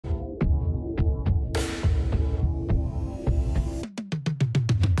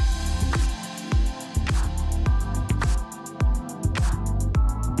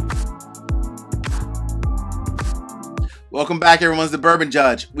Welcome back, everyone. It's the Bourbon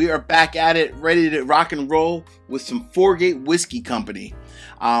Judge. We are back at it, ready to rock and roll with some Foregate Whiskey Company.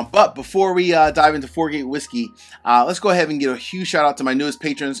 But before we dive into Foregate Whiskey, let's go ahead and give a huge shout out to my newest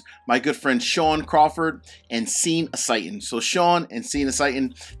patrons, my good friend Sean Crawford and Scene Asighton. So Sean and Scene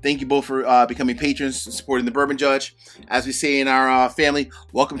Asighton, thank you both for becoming patrons and supporting the Bourbon Judge. As we say in our family,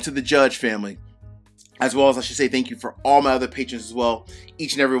 welcome to the Judge family. As well as I should say thank you for all my other patrons as well.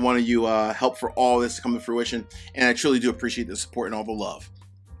 Each and every one of you helped for all this to come to fruition. And I truly do appreciate the support and all the love.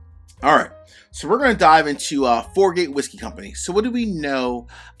 All right, so we're going to dive into Foregate Whiskey Company. So what do we know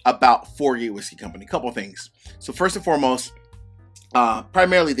about Foregate Whiskey Company? A couple of things. So first and foremost,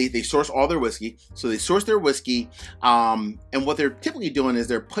 primarily they source all their whiskey. So they source their whiskey, and what they're typically doing is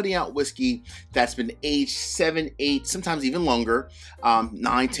they're putting out whiskey that's been aged 7, 8, sometimes even longer,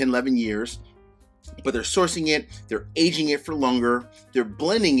 9, 10, 11 years. But they're sourcing it, they're aging it for longer, they're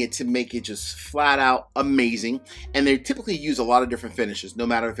blending it to make it just flat out amazing. And they typically use a lot of different finishes, no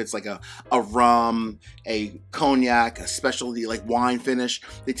matter if it's like a rum, a cognac, a specialty like wine finish.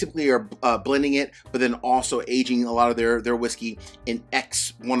 They typically are blending it, but then also aging a lot of their whiskey in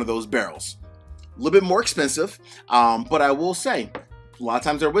X one of those barrels. A little bit more expensive, but I will say, a lot of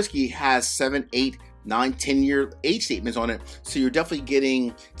times their whiskey has 7, 8, 9, 10-year age statements on it. So you're definitely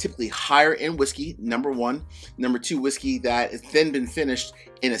getting typically higher end whiskey, number one. Number two, whiskey that has then been finished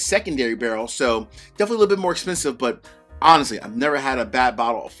in a secondary barrel. So definitely a little bit more expensive, but honestly, I've never had a bad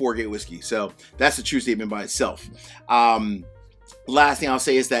bottle of Foregate whiskey. So that's a true statement by itself. Last thing I'll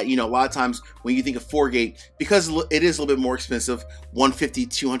say is that, you know, a lot of times when you think of Foregate, because it is a little bit more expensive, $150,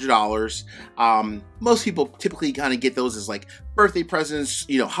 $200, most people typically kind of get those as like birthday presents,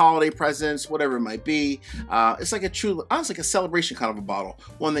 you know, holiday presents, whatever it might be. It's like a true, honestly, like a celebration kind of a bottle,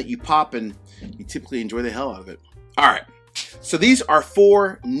 one that you pop and you typically enjoy the hell out of it. All right. So these are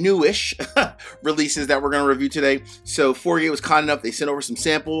 4 newish releases that we're going to review today. So Foregate was kind enough, they sent over some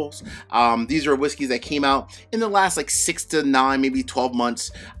samples. These are whiskeys that came out in the last like 6 to 9, maybe 12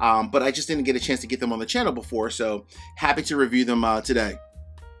 months. But I just didn't get a chance to get them on the channel before. So happy to review them today.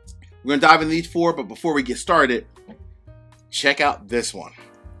 We're going to dive into these 4, but before we get started, check out this one.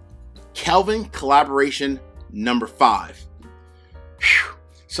 Kelvin Collaboration number 5. Whew.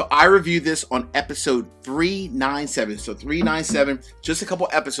 So I reviewed this on episode 397. So 397, just a couple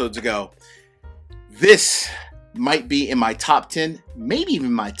episodes ago. This might be in my top 10, maybe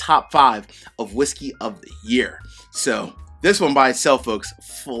even my top 5 of whiskey of the year. So this one by itself, folks,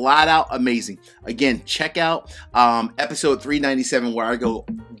 flat out amazing. Again, check out episode 397 where I go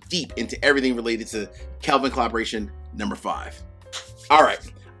deep into everything related to Kelvin Collaboration number 5. All right,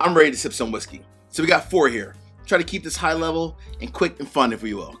 I'm ready to sip some whiskey. So we got 4 here. Try to keep this high level and quick and fun, if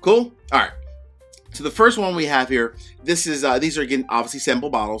we will. Cool? All right. So the first one we have here, this is these are again obviously sample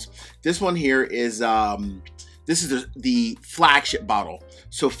bottles. This one here is this is the flagship bottle.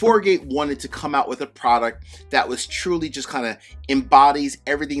 So Foregate wanted to come out with a product that was truly just kind of embodies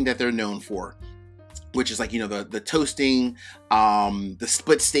everything that they're known for, which is like, you know, the toasting, the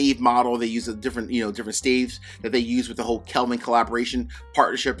split stave model. They use a different, you know, different staves that they use with the whole Kelvin Collaboration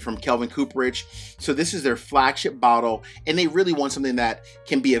partnership from Kelvin Cooperage. So this is their flagship bottle, and they really want something that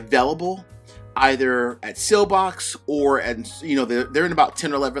can be available either at Sillbox or at, you know, they're in about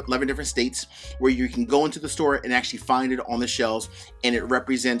 10 or 11 different states where you can go into the store and actually find it on the shelves, and it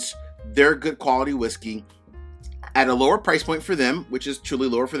represents their good quality whiskey at a lower price point for them, which is truly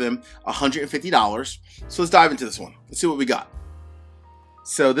lower for them, $150. So let's dive into this one. Let's see what we got.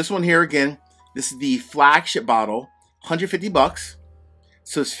 So this one here, again, this is the flagship bottle, $150.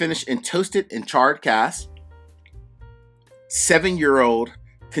 So it's finished in toasted and charred cask, 7-year-old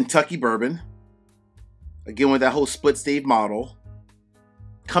Kentucky bourbon, again with that whole split stave model,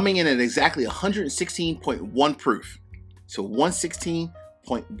 coming in at exactly 116.1 proof. So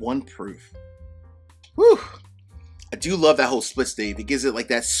 116.1 proof. Whew. I do love that whole split stave. It gives it like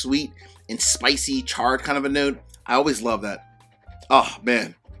that sweet and spicy charred kind of a note. I always love that. Oh,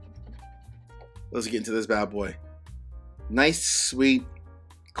 man. Let's get into this bad boy. Nice, sweet,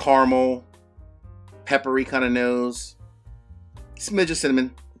 caramel, peppery kind of nose. Smidge of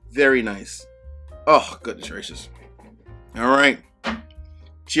cinnamon. Very nice. Oh, goodness gracious. All right.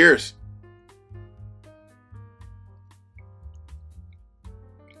 Cheers.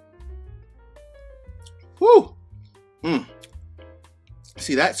 Woo.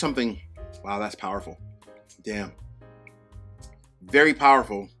 See, that's something, wow, that's powerful. Damn. Very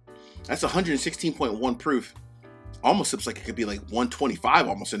powerful. That's 116.1 proof. Almost looks like it could be like 125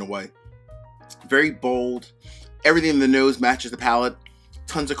 almost in a way. Very bold. Everything in the nose matches the palate.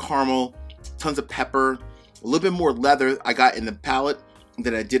 Tons of caramel, tons of pepper, a little bit more leather I got in the palate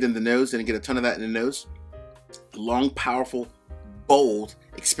than I did in the nose. Didn't get a ton of that in the nose. long, powerful, bold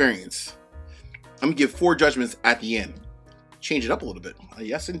experience. I'm gonna give 4 judgments at the end. Change it up a little bit.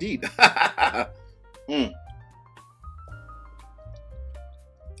 Yes, indeed.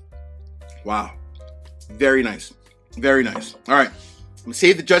 Wow. Very nice. Very nice. All right. I'm gonna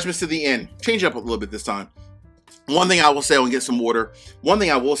save the judgments to the end. Change it up a little bit this time. One thing I will say, I want to get some water. One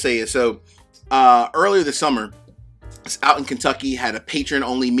thing I will say is, so earlier this summer, I was out in Kentucky, had a patron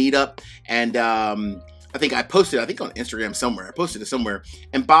only meetup, and I think I posted, I think on Instagram somewhere. I posted it somewhere,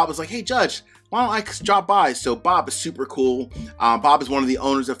 and Bob was like, "Hey, Judge, why don't I drop by?" So Bob is super cool. Bob is one of the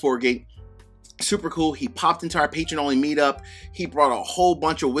owners of Forgate. Super cool. He popped into our patron only meetup. He brought a whole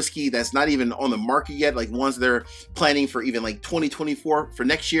bunch of whiskey that's not even on the market yet, like ones they're planning for even like 2024 for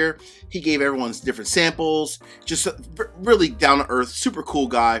next year. He gave everyone different samples. Just really down to earth, super cool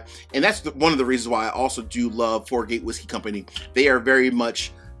guy. And that's one of the reasons why I also do love Forgate Whiskey Company. They are very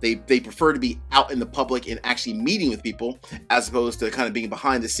much, they prefer to be out in the public and actually meeting with people, as opposed to kind of being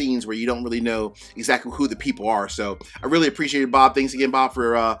behind the scenes where you don't really know exactly who the people are. So I really appreciate Bob. Thanks again, Bob,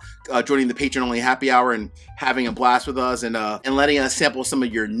 for joining the Patron Only Happy Hour and having a blast with us, and letting us sample some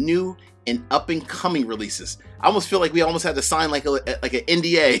of your new and up and coming releases. I almost feel like we almost had to sign like an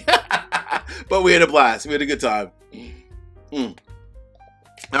NDA, but we had a blast. We had a good time. All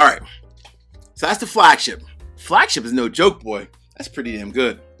right, so that's the flagship. Flagship is no joke, boy. That's pretty damn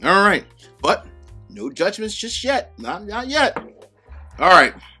good. All right, but no judgments just yet. Not yet. All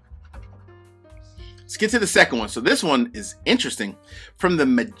right. Let's get to the second one. So this one is interesting, from the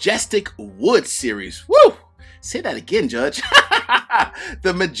Majestic Wood series. Woo! Say that again, Judge.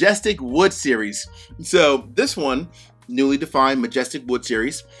 The Majestic Wood series. So this one, newly defined Majestic Wood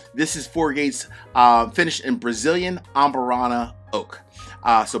series. This is Forgate's finished in Brazilian Amburana oak.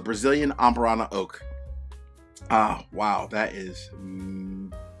 So Brazilian Amburana oak. Wow, that is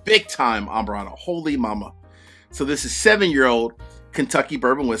big time Amburana. Holy mama. So this is 7-year-old Kentucky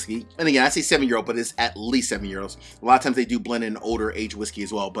bourbon whiskey. And again, I say 7-year-old, but it's at least 7 years old. A lot of times they do blend in older age whiskey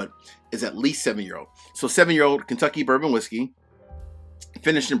as well, but it's at least 7-year-old. So 7-year-old Kentucky bourbon whiskey,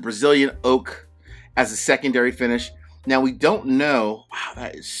 finished in Brazilian oak as a secondary finish. Now we don't know, wow,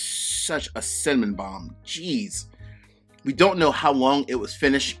 that is such a cinnamon bomb. Jeez. We don't know how long it was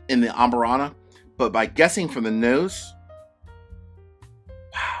finished in the Amburana, but by guessing from the nose,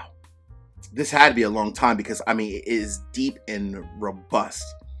 wow, this had to be a long time, because I mean, it is deep and robust.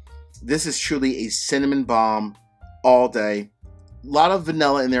 This is truly a cinnamon bomb all day. A lot of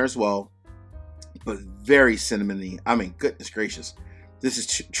vanilla in there as well, but very cinnamony. I mean, goodness gracious. This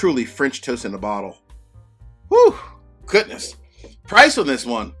is truly French toast in a bottle. Whew, goodness. Price on this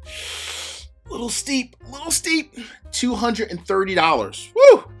one, little steep, $230.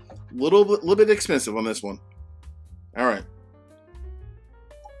 Woo! Little bit expensive on this one. All right.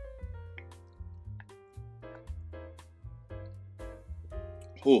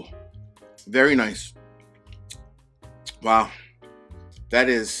 Oh, very nice. Wow. That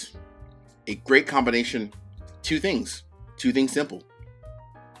is a great combination. Two things simple.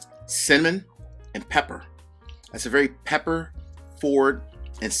 Cinnamon and pepper. That's a very pepper forward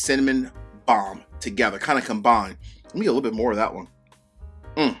and cinnamon bomb together, kind of combined. Let me get a little bit more of that one.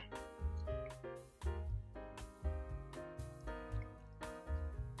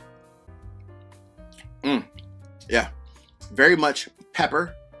 Yeah, very much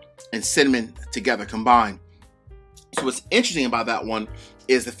pepper and cinnamon together combined. So what's interesting about that one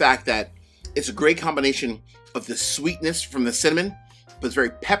is the fact that it's a great combination of the sweetness from the cinnamon, but it's very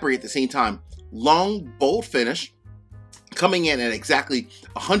peppery at the same time. Long, bold finish, coming in at exactly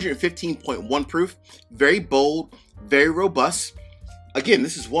 115.1 proof. Very bold, very robust. Again,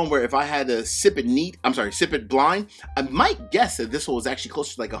 this is one where if I had to sip it blind, I might guess that this one was actually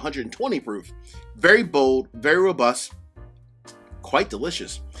closer to like 120 proof. Very bold, very robust, quite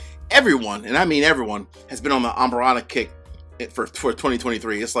delicious. Everyone, and I mean everyone, has been on the Amburana kick for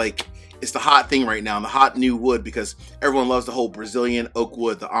 2023. It's like, it's the hot thing right now, the hot new wood, because everyone loves the whole Brazilian oak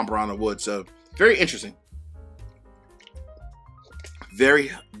wood, the Amburana wood. So very interesting.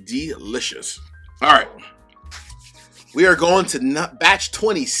 Very delicious. All right. We are going to batch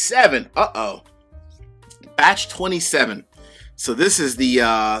 27. Uh-oh. Batch 27. So this is the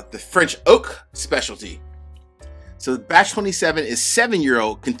French oak specialty. So batch 27 is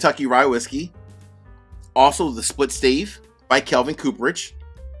 7-year-old Kentucky rye whiskey. Also the split stave by Kelvin Cooperage.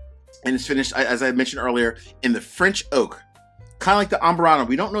 And it's finished, as I mentioned earlier, in the French oak. Kind of like the Amburana.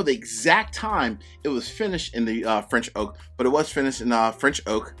 We don't know the exact time it was finished in the French oak, but it was finished in French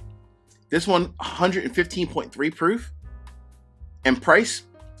oak. This one, 115.3 proof. And price,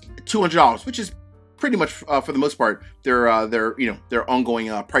 $200, which is pretty much, for the most part, their ongoing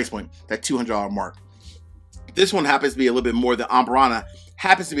price point, that $200 mark. This one happens to be a little bit more. The Amburana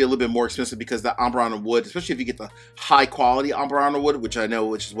happens to be a little bit more expensive because the Amburana wood, especially if you get the high quality Amburana wood, which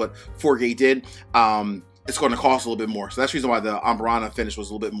is what 4Gate did, it's going to cost a little bit more. So that's the reason why the Amburana finish was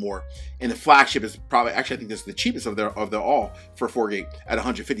a little bit more. And the flagship is probably, actually I think this is the cheapest of their all for 4Gate at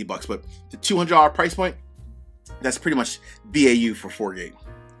 $150. But the $200 price point, that's pretty much BAU for 4Gate.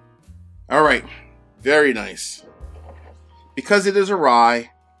 All right, very nice. Because it is a rye,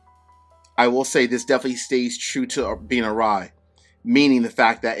 I will say this definitely stays true to being a rye, meaning the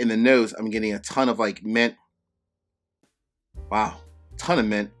fact that in the nose, I'm getting a ton of like mint. Wow, ton of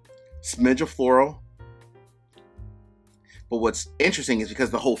mint, smidge of floral. But what's interesting is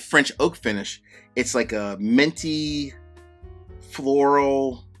because the whole French oak finish, it's like a minty,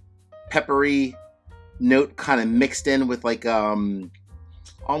 floral, peppery note kind of mixed in with like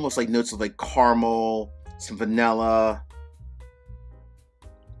almost like notes of like caramel, some vanilla,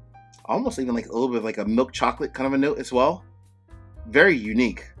 almost even like a little bit of like a milk chocolate kind of a note as well. Very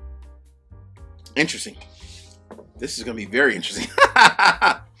unique. Interesting. This is going to be very interesting.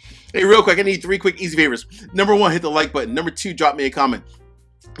 Hey, real quick, I need 3 quick, easy favors. Number 1, hit the like button. Number 2, drop me a comment.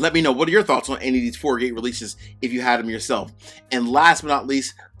 Let me know, what are your thoughts on any of these 4Gate releases if you had them yourself? And last but not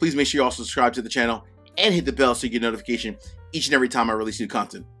least, please make sure you also subscribe to the channel and hit the bell so you get notification each and every time I release new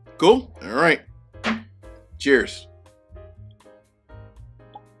content. Cool? All right. Cheers.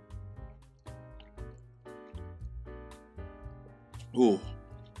 Ooh.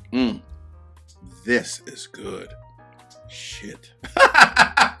 This is good. Shit.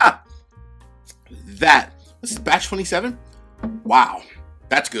 This is batch 27. Wow,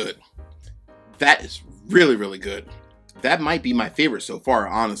 that's good. That is really, really good. That might be my favorite so far,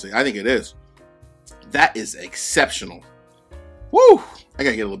 honestly. I think it is. That is exceptional. Woo! I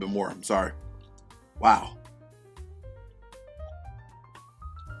gotta get a little bit more. I'm sorry. Wow.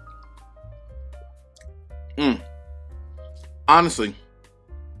 Honestly,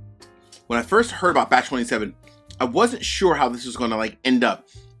 when I first heard about batch 27, I wasn't sure how this was going to like end up.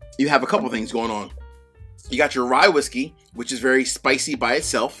 You have a couple things going on. You got your rye whiskey, which is very spicy by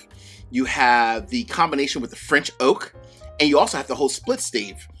itself. You have the combination with the French oak, and you also have the whole split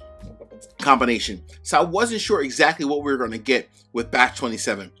stave combination. So I wasn't sure exactly what we were going to get with batch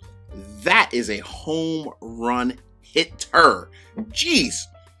 27. That is a home run hitter. Jeez.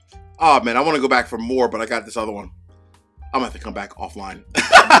 Oh man, I want to go back for more, but I got this other one. I'm gonna have to come back offline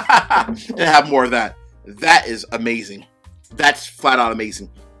and have more of that. That is amazing. That's flat out amazing.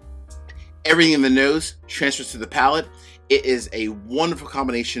 Everything in the nose transfers to the palate. It is a wonderful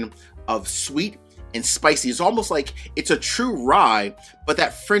combination of sweet and spicy. It's almost like it's a true rye, but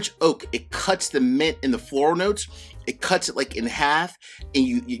that French oak, it cuts the mint and the floral notes. It cuts it like in half, and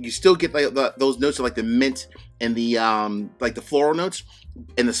you still get like those notes of like the mint and the like the floral notes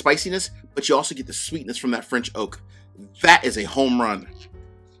and the spiciness, but you also get the sweetness from that French oak. That is a home run.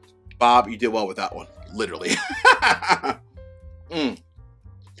 Bob, you did well with that one. Literally.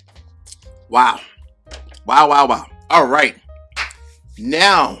 Wow. Wow, wow, wow. All right.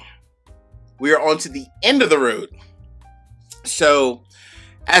 Now, we are on to the end of the road. So,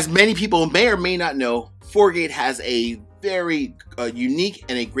 as many people may or may not know, 4Gate has a very unique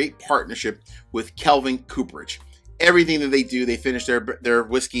and a great partnership with Kelvin Cooperage. Everything that they do, they finish their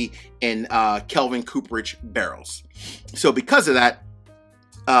whiskey in Kelvin Cooperage barrels. So because of that,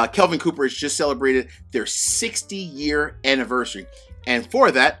 Kelvin Cooperage just celebrated their 60-year anniversary. And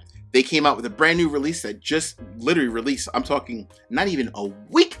for that, they came out with a brand new release that just literally released, I'm talking not even a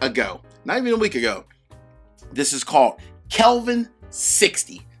week ago. Not even a week ago. This is called Kelvin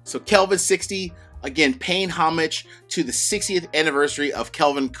 60. So Kelvin 60, again, paying homage to the 60th anniversary of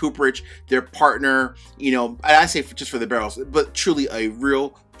Kelvin Cooperage, their partner, you know, I say just for the barrels, but truly a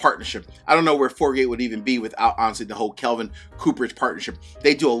real partnership. I don't know where 4Gate would even be without, honestly, the whole Kelvin Cooperage partnership.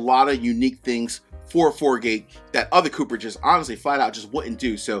 They do a lot of unique things for 4Gate that other Cooperages, honestly, flat out just wouldn't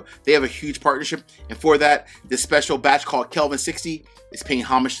do. So they have a huge partnership. And for that, this special batch called Kelvin 60 is paying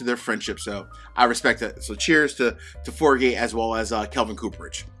homage to their friendship. So I respect that. So cheers to 4Gate as well as Kelvin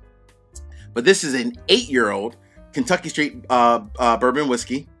Cooperage. But this is an 8-year-old Kentucky Straight bourbon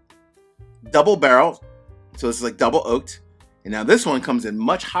whiskey, double barrel. So this is like double oaked. And now this one comes in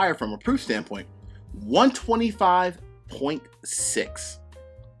much higher from a proof standpoint, 125.6.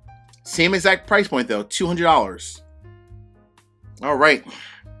 Same exact price point though, $200. All right.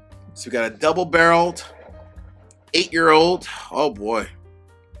 So we got a double barreled 8-year-old. Oh boy.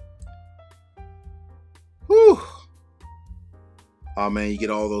 Whew. Oh man, you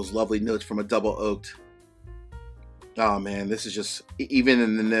get all those lovely notes from a double oaked. Oh man, this is just, even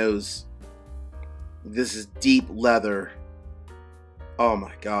in the nose, this is deep leather. Oh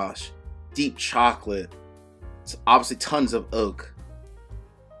my gosh. Deep chocolate. obviously tons of oak.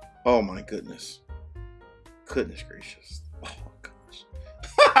 Oh my goodness. Goodness gracious. Oh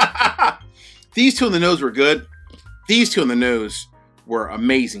gosh. These two in the nose were good. These two in the nose were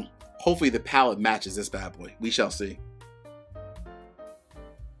amazing. Hopefully the palate matches this bad boy. We shall see.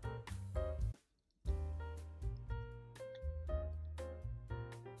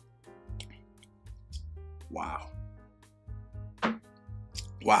 Wow.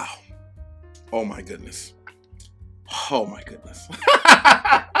 Wow. Oh my goodness. Oh my goodness.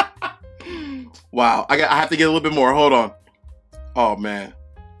 Wow. I have to get a little bit more. Hold on. Oh man.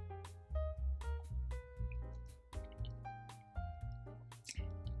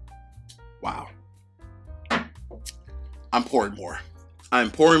 Wow. I'm pouring more. I'm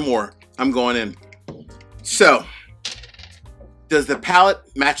pouring more. I'm going in. So, does the palate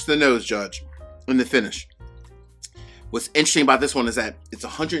match the nose, Judge, in the finish? What's interesting about this one is that it's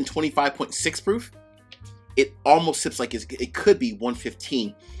 125.6 proof. It almost sips like it could be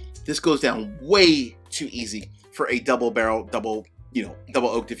 115. This goes down way too easy for a double barrel, double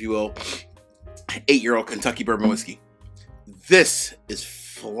oaked, if you will, 8-year-old Kentucky bourbon whiskey. This is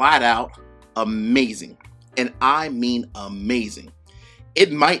flat out amazing. And I mean amazing.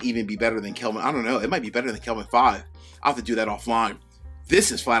 It might even be better than Kelvin. I don't know. It might be better than Kelvin 5. I'll have to do that offline.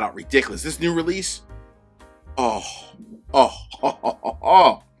 This is flat out ridiculous. This new release. Oh.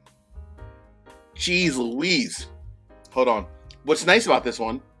 Jeez Louise. Hold on. What's nice about this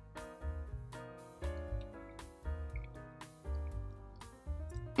one?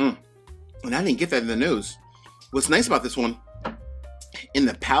 And I didn't get that in the nose. What's nice about this one, in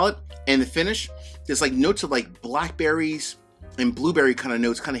the palate and the finish, there's like notes of like blackberries and blueberry kind of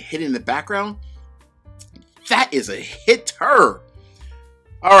notes kind of hidden in the background. That is a hitter.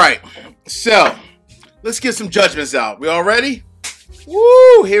 All right, so let's get some judgments out. We all ready?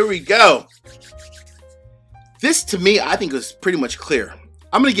 Woo, here we go. This to me, I think is pretty much clear.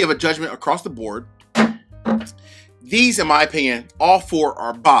 I'm gonna give a judgment across the board. These, in my opinion, all four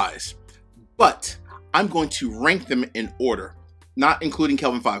are buys, but I'm going to rank them in order, not including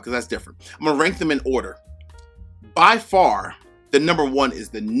Kelvin 5, because that's different. I'm gonna rank them in order. By far, the number one is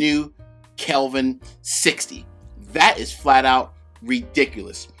the new Kelvin 60. That is flat out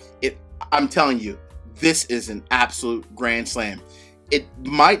ridiculous. I'm telling you, this is an absolute grand slam. It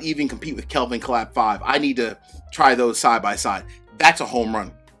might even compete with Kelvin Collab 5. I need to try those side by side. That's a home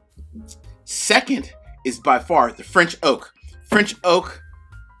run. Second is by far the French Oak. French Oak,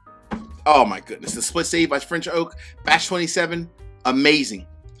 oh my goodness. The Split Save by French Oak, Batch 27, amazing.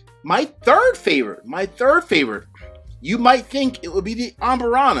 My third favorite, you might think it would be the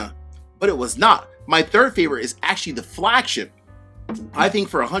Amburana, but it was not. My third favorite is actually the flagship. I think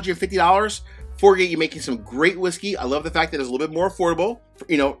for $150, Four-Gate, you're making some great whiskey. I love the fact that it's a little bit more affordable,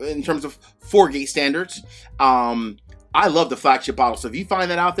 in terms of Four-Gate standards. I love the flagship bottle. So if you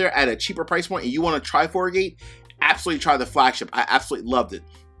find that out there at a cheaper price point and you want to try Four-Gate, absolutely try the flagship. I absolutely loved it.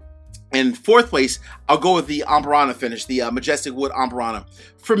 And fourth place, I'll go with the Amburana finish, the Majestic Wood Amburana.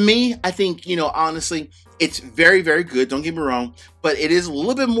 For me, I think, honestly, it's very, very good. Don't get me wrong, but it is a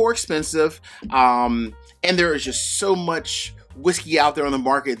little bit more expensive. And there is just so much whiskey out there on the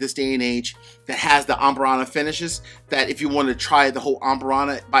market this day and age that has the Amburana finishes that if you want to try the whole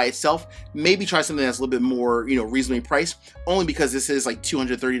Amburana by itself, maybe try something that's a little bit more, reasonably priced, only because this is like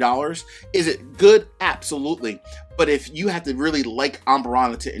 $230. Is it good? Absolutely. But if you have to really like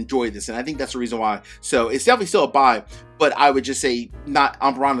Amburana to enjoy this, and I think that's the reason why. So it's definitely still a buy, but I would just say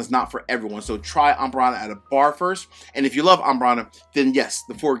Amburana is not for everyone. So try Amburana at a bar first. And if you love Amburana, then yes,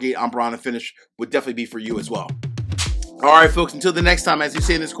 the Four-Gate Amburana finish would definitely be for you as well. All right, folks, until the next time, as you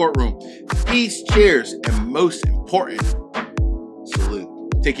say in this courtroom, peace, cheers, and most important, salute.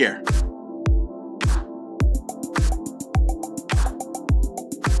 Take care.